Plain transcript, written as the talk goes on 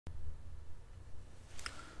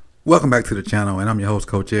Welcome back to the channel, and I'm your host,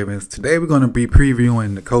 Coach Evans. Today we're going to be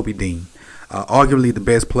previewing Nakobe, arguably the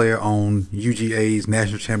best player on UGA's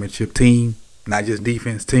national championship team, not just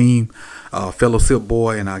defense team, fellow SIP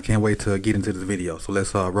boy, and I can't wait to get into this video. So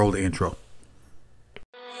let's roll the intro.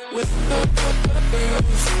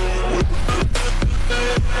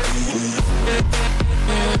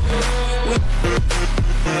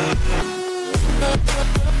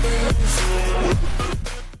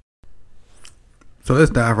 So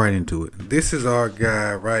let's dive right into it. This is our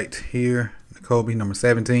guy right here, Nakobe, number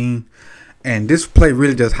 17. And this play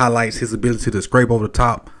really just highlights his ability to scrape over the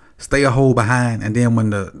top, stay a hole behind, and then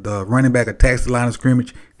when the running back attacks the line of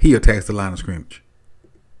scrimmage, he attacks the line of scrimmage.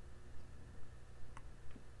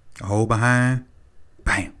 A hole behind,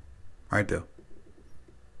 bam, right there.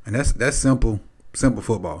 And that's simple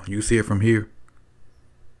football. You see it from here.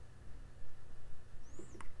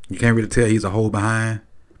 You can't really tell he's a hole behind.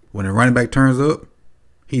 When the running back turns up,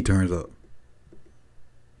 he turns up.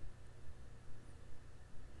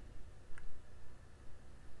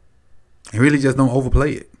 He really just don't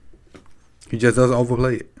overplay it. He just doesn't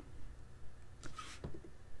overplay it.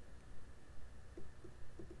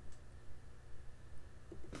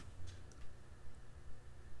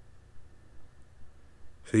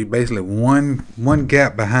 So he basically one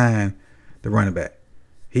gap behind the running back.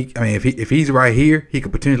 If he's right here, he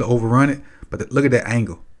could potentially overrun it. But look at that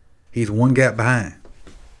angle. He's one gap behind.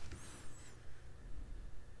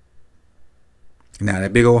 Now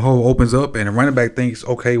that big old hole opens up, and the running back thinks,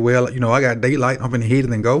 okay, well, I got daylight. I'm gonna hit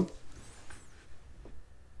it and go.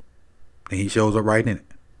 And he shows up right in it.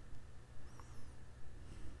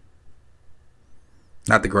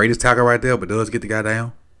 Not the greatest tackle right there, but does get the guy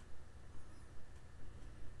down.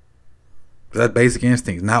 That's basic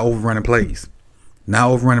instincts, not overrunning plays.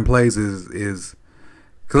 Not overrunning plays is.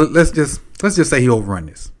 Cause let's just say he overrun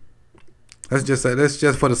this. Let's just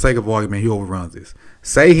for the sake of argument, he overruns this.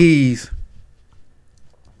 Say he's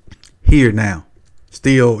here now,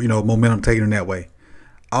 still, momentum taking him that way.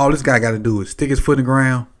 All this guy got to do is stick his foot in the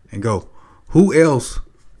ground and go. Who else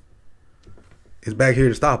is back here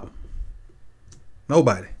to stop him?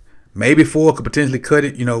 Nobody. Maybe Ford could potentially cut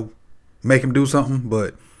it, make him do something.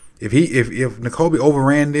 But if Nakobe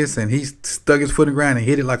overran this and he stuck his foot in the ground and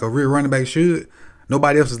hit it like a real running back should,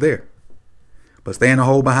 nobody else is there. But stay in the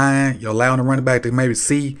hole behind, you're allowing the running back to maybe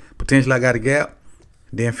see potentially I got a gap,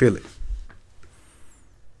 then fill it.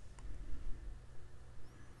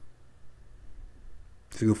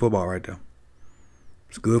 It's good football right there.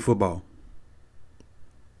 It's good football.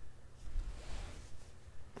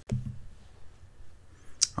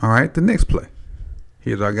 All right, the next play.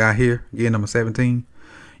 Here's our guy here, again, number 17.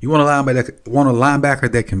 You want a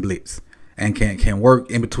linebacker that can blitz and can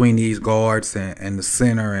work in between these guards and the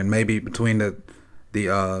center, and maybe between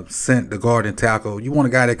the guard and tackle. You want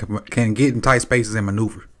a guy that can get in tight spaces and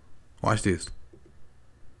maneuver. Watch this.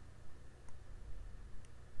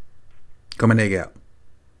 Come in there, gap.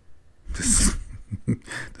 The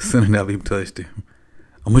center never even touched him.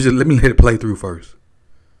 Let me let it play through first.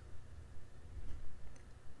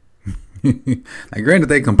 Now, granted,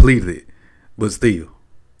 they completed it, but still,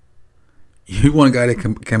 you want a guy that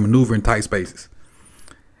can maneuver in tight spaces.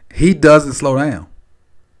 He doesn't slow down.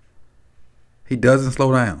 He doesn't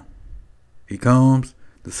slow down. He comes,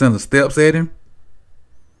 the center steps at him.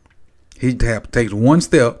 He takes one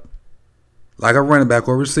step, like a running back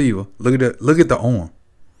or receiver. Look at the arm.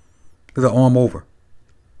 Look at the arm over.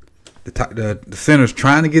 The center's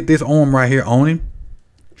trying to get this arm right here on him.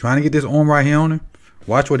 Trying to get this arm right here on him.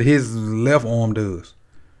 Watch what his left arm does.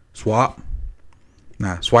 Swap.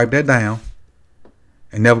 Now, swipe that down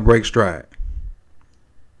and never break stride.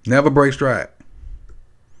 Never break stride.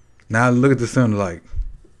 Now look at the center like,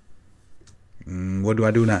 what do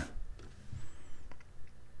I do now?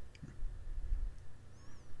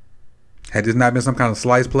 Had this not been some kind of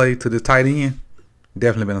slice play to the tight end,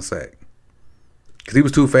 definitely been a sack. Because he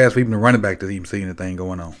was too fast for even the running back to even see anything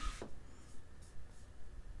going on.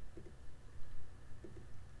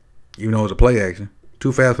 Even though it was a play action.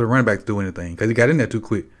 Too fast for the running back to do anything because he got in there too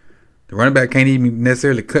quick. The running back can't even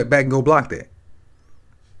necessarily cut back and go block that.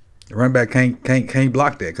 The running back can't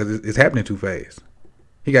block that because it's happening too fast.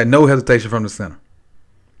 He got no hesitation from the center.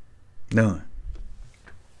 None.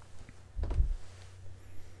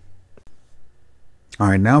 All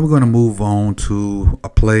right, now we're going to move on to a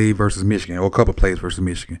play versus Michigan, or a couple plays versus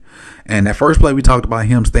Michigan. And that first play, we talked about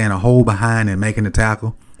him staying a hole behind and making the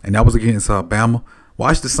tackle, and that was against Alabama.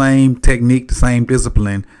 Watch the same technique, the same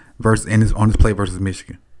discipline on this play versus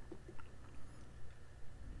Michigan.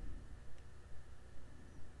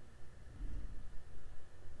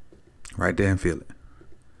 Right there and feel it.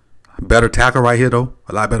 Better tackle right here, though.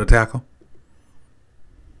 A lot better tackle.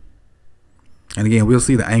 And again, we'll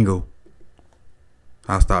see the angle.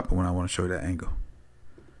 I'll stop it when I want to show you that angle.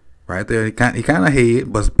 Right there, he kind of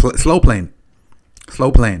ahead, but slow playing it.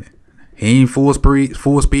 Slow playing it. He ain't full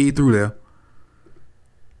speed through there.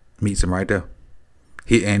 Meets him right there.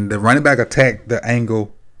 And the running back attacked the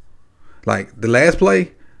angle. Like the last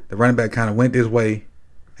play, the running back kind of went this way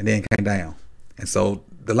and then came down. And so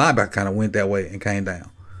the linebacker kind of went that way and came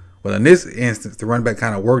down. Well, in this instance, the running back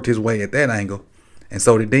kind of worked his way at that angle. And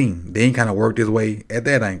so did Dean. Dean kind of worked his way at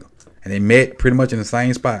that angle. And they met pretty much in the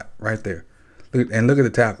same spot right there. Look at the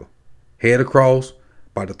tackle. Head across,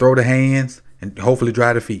 about to throw the hands, and hopefully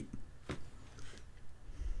dry the feet.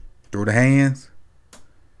 Throw the hands.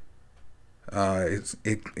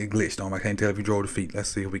 It glitched on him. I can't tell if he drove the feet. Let's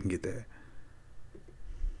see if we can get that.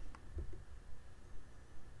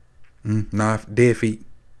 Nah, dead feet.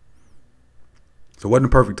 So it wasn't a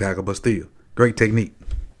perfect tackle, but still. Great technique.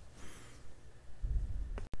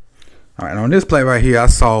 All right, on this play right here,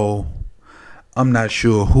 I'm not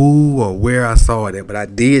sure who or where I saw it at, but I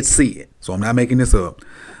did see it. So I'm not making this up.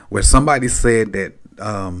 Where somebody said that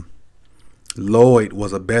Lloyd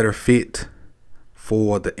was a better fit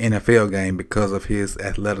for the NFL game because of his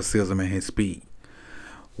athleticism and his speed.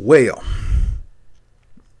 Well,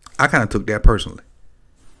 I kind of took that personally.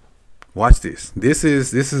 Watch this. This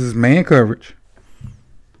is man coverage.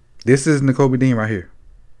 This is Nakobe Dean right here.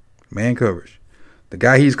 Man coverage. The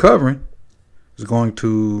guy he's covering is going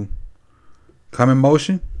to come in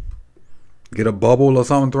motion, get a bubble or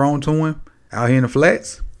something thrown to him out here in the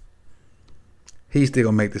flats. He's still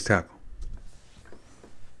going to make this tackle.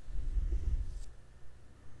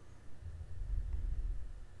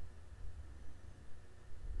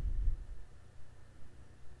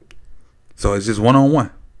 So it's just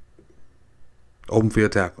one-on-one. Open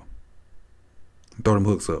field tackle. Throw them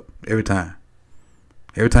hooks up every time.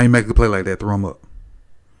 Every time you make a play like that, throw them up.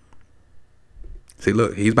 See,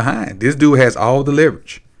 look, he's behind. This dude has all the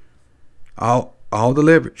leverage. All the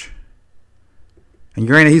leverage. And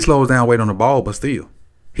granted, he slows down weight on the ball, but still.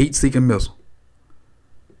 Heat-seeking missile.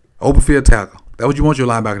 Open field tackle. That's what you want your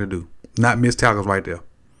linebacker to do. Not miss tackles right there.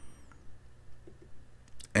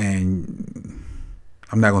 And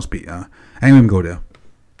I'm not going to speak. I ain't even go there.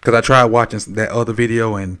 Because I tried watching that other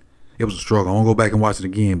video and it was a struggle. I won't go back and watch it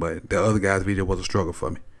again, but the other guy's video was a struggle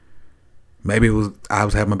for me. Maybe I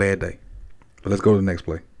was having a bad day. But let's go to the next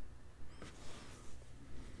play.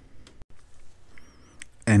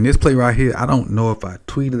 And this play right here, I don't know if I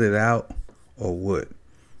tweeted it out or what.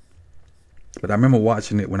 But I remember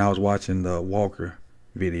watching it when I was watching the Walker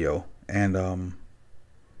video. And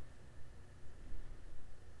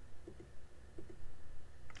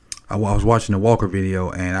I was watching the Walker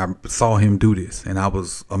video and I saw him do this. And I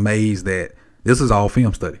was amazed that this is all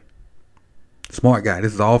film study. Smart guy.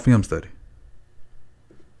 This is all film study.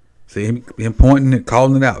 See him pointing it,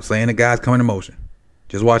 calling it out, saying the guy's coming in motion.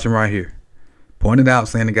 Just watch him right here. Pointing it out,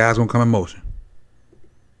 saying the guy's going to come in motion.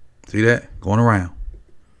 See that? Going around.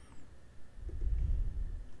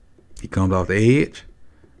 He comes off the edge.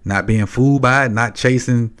 Not being fooled by it. Not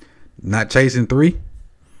chasing three.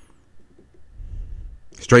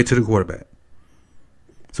 Straight to the quarterback.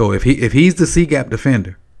 So if he's the C-gap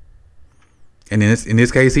defender, and in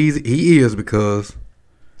this case he is because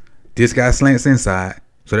this guy slants inside.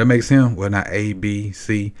 So that makes him, well, not A, B,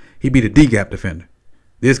 C. He'd be the D-gap defender.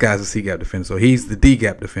 This guy's a C-gap defender. So he's the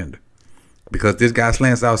D-gap defender. Because this guy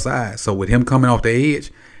slants outside. So with him coming off the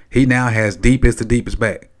edge, he now has the deepest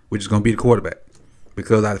back, which is going to be the quarterback.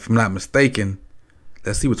 Because if I'm not mistaken,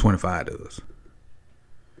 let's see what 25 does.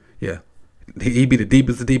 Yeah. He'd be the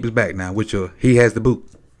deepest back now, which he has the boot.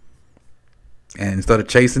 And instead of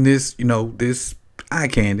chasing this, this eye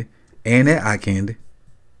candy and that eye candy,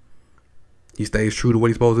 he stays true to what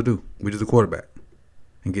he's supposed to do, which is the quarterback,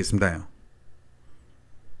 and gets him down.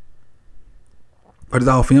 But it's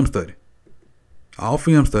all film study. All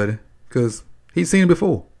film study, because he's seen it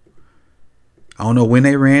before. I don't know when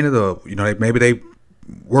they ran it, or maybe they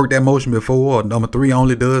worked that motion before, or number 3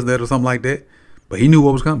 only does that, or something like that. But he knew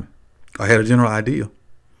what was coming. I had a general idea,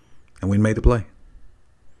 and we made the play.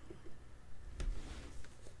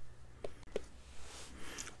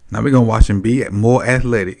 Now we're going to watch him be more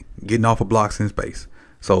athletic, getting off of blocks in space.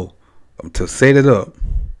 So to set it up,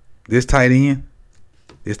 this tight end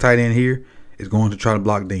here is going to try to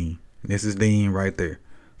block Dean. This is Dean right there.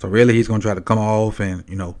 So really he's going to try to come off and,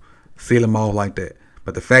 seal him off like that.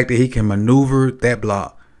 But the fact that he can maneuver that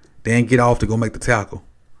block, then get off to go make the tackle,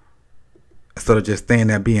 instead of just standing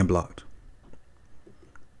there being blocked.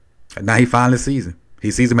 And now he finally sees him.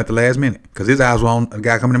 He sees him at the last minute because his eyes were on a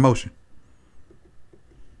guy coming in motion.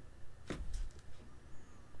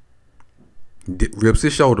 Rips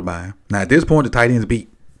his shoulder bind. Now at this point, the tight end's beat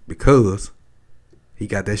because he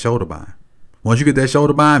got that shoulder bind. Once you get that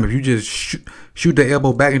shoulder bind, if you just shoot the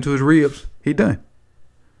elbow back into his ribs, he done.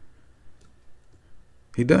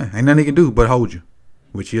 He done. Ain't nothing he can do but hold you,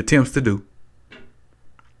 which he attempts to do.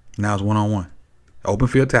 Now it's one-on-one. Open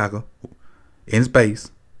field tackle in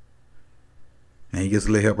space. And he gets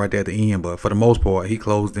a little help right there at the end, but for the most part, he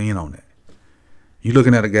closed in on that. You're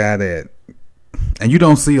looking at a guy that, and you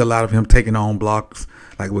don't see a lot of him taking on blocks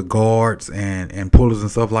like with guards and pullers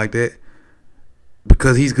and stuff like that,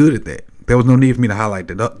 because he's good at that. There was no need for me to highlight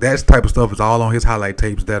that. That type of stuff is all on his highlight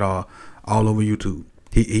tapes that are all over YouTube.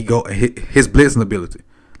 His blitzing ability,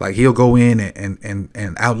 like he'll go in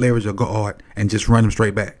and out leverage a guard and just run him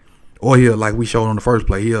straight back, or he'll, like we showed on the first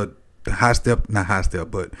play, he'll not high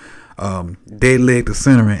step, but dead leg to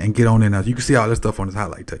center and get on in there. You can see all this stuff on his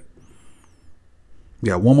highlight tape. We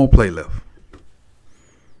got one more play left.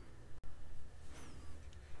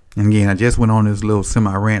 And again, I just went on this little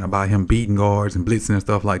semi-rant about him beating guards and blitzing and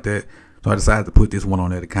stuff like that. So I decided to put this one on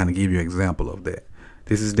there to kind of give you an example of that.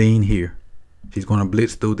 This is Dean here. He's going to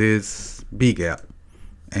blitz through this B gap.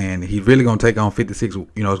 And he's really going to take on 56. You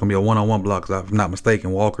know, it's going to be a one-on-one block. So if I'm not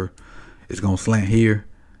mistaken, Walker is going to slant here.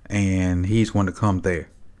 And he's going to come there.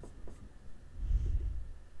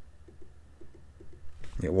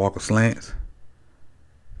 Yeah, Walker slants.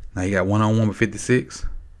 Now you got one-on-one with 56.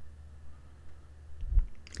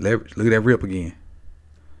 Leverage. Look at that rip again.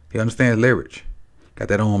 He understands leverage. Got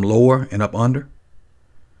that arm lower and up under.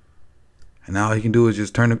 And now all he can do is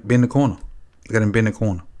just bend the corner. Look at him bend the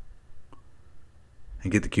corner.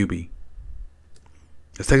 And get the QB.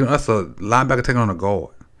 That's a linebacker taking on a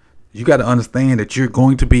guard. You got to understand that you're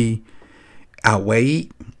going to be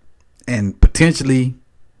outweighed, and potentially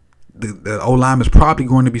the O-line is probably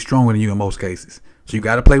going to be stronger than you in most cases. So you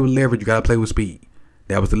got to play with leverage. You got to play with speed.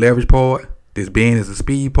 That was the leverage part. This bend is the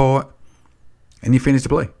speed part. And he finished the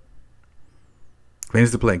play.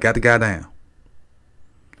 Finished the play. Got the guy down.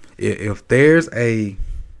 If there's and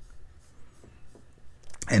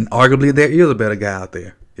arguably there is a better guy out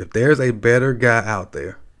there. If there's a better guy out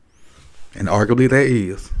there, and arguably there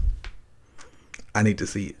is, I need to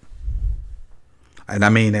see it. And I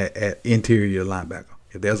mean at interior linebacker.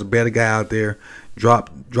 If there's a better guy out there, drop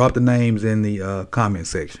the names in the comment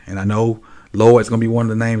section. And I know Lloyd's going to be one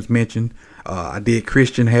of the names mentioned. I did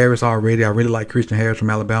Christian Harris already. I really like Christian Harris from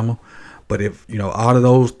Alabama. But if, you know, out of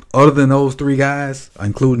those, other than those three guys,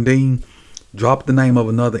 including Dean, drop the name of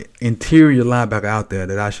another interior linebacker out there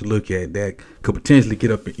that I should look at that could potentially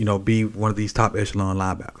get up, you know, be one of these top echelon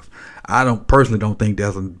linebackers. I personally don't think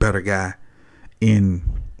there's a better guy in,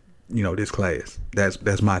 you know, this class.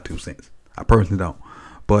 That's my 2 cents. I personally don't.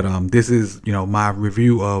 But this is, you know, my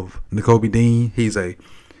review of Nakobe Dean. He's definitely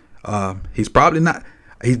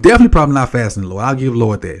probably not faster than Lloyd. I'll give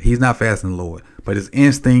Lloyd that. He's not faster than Lloyd. But his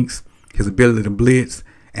instincts, his ability to blitz,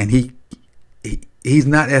 and he's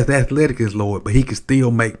not as athletic as Lloyd, but he can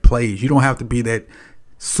still make plays. You don't have to be that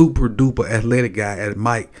super duper athletic guy at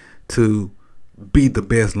Mike to be the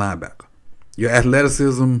best linebacker. Your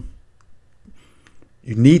athleticism,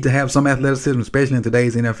 you need to have some athleticism, especially in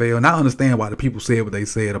today's NFL. And I understand why the people said what they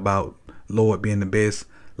said about Lloyd being the best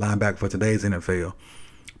linebacker for today's NFL.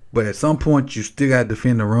 But at some point, you still got to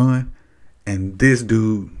defend the run, and this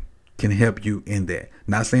dude can help you in that.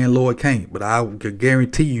 Not saying Lloyd can't, but I can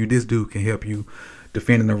guarantee you this dude can help you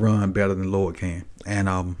defending the run better than Lloyd can.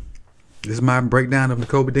 And this is my breakdown of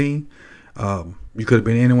Nakobe Dean. You could have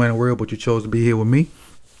been anywhere in the world, but you chose to be here with me.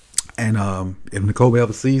 And if Nakobe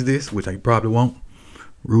ever sees this, which I probably won't,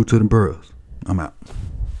 root to the Burrows. I'm out.